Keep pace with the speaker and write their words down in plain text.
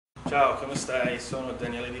Ciao, come stai? Sono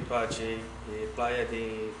Daniele Di Pace, player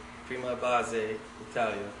di Prima Base,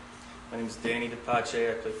 Italia. My name is Danny Di Pace.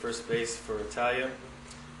 I play first base for Italia.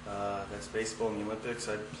 That's baseball in the Olympics.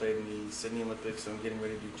 I played in the Sydney Olympics, so I'm getting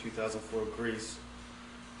ready to do 2004 Greece.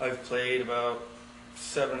 I've played about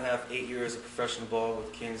 7.5, 8 years of professional ball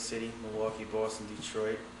with Kansas City, Milwaukee, Boston,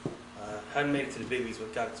 Detroit. Hadn't made it to the big leagues,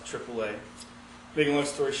 but got to AAA. Making a long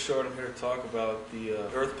story short, I'm here to talk about the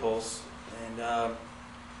EarthPulse, and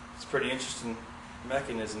it's a pretty interesting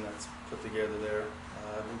mechanism that's put together there.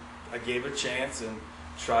 I gave it a chance and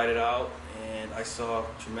tried it out, and I saw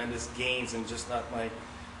tremendous gains in just not my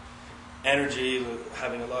energy,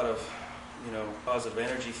 having a lot of positive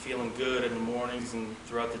energy, feeling good in the mornings and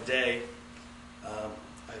throughout the day.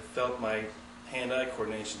 I felt my hand-eye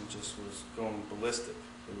coordination just was going ballistic.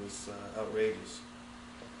 It was outrageous.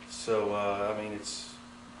 So, I mean, it's...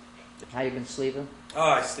 How you been sleeping? Oh,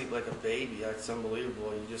 I sleep like a baby. It's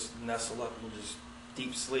unbelievable. You just nestle up and just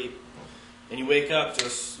deep sleep. And you wake up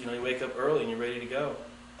you wake up early and you're ready to go.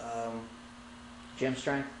 Gym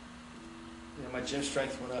strength? My gym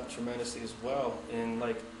strength went up tremendously as well in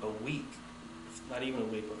like a week. Not even a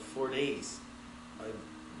week, but 4 days.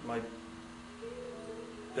 My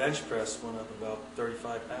bench press went up about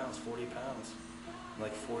 35 pounds, 40 pounds in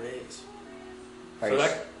like 4 days.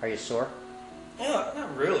 Are you sore? Yeah,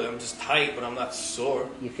 not really. I'm just tight, but I'm not sore.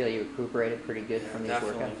 You feel you recuperated pretty good from these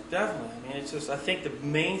workouts? Definitely. I mean, it's just, I think the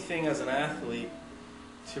main thing as an athlete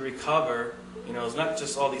to recover, is not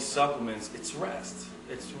just all these supplements. It's rest.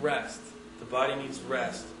 It's rest. The body needs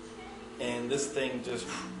rest. And this thing just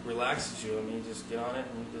relaxes you. I mean, you just get on it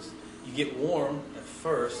and you get warm at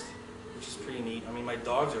first, which is pretty neat. I mean, my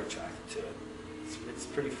dogs are attracted to it. It's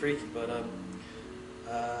pretty freaky, but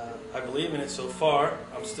I believe in it so far.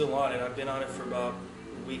 I'm still on it. I've been on it for about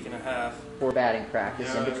a week and a half. For batting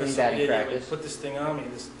practice, in between batting practice. Put this thing on me,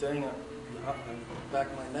 this thing on the back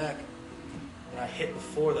of my neck, and I hit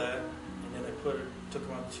before that, and then I took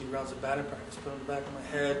about 2 rounds of batting practice, put it on the back of my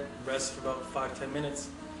head, rested for about 5-10 minutes,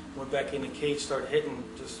 went back in the cage, started hitting,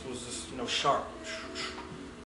 was just sharp.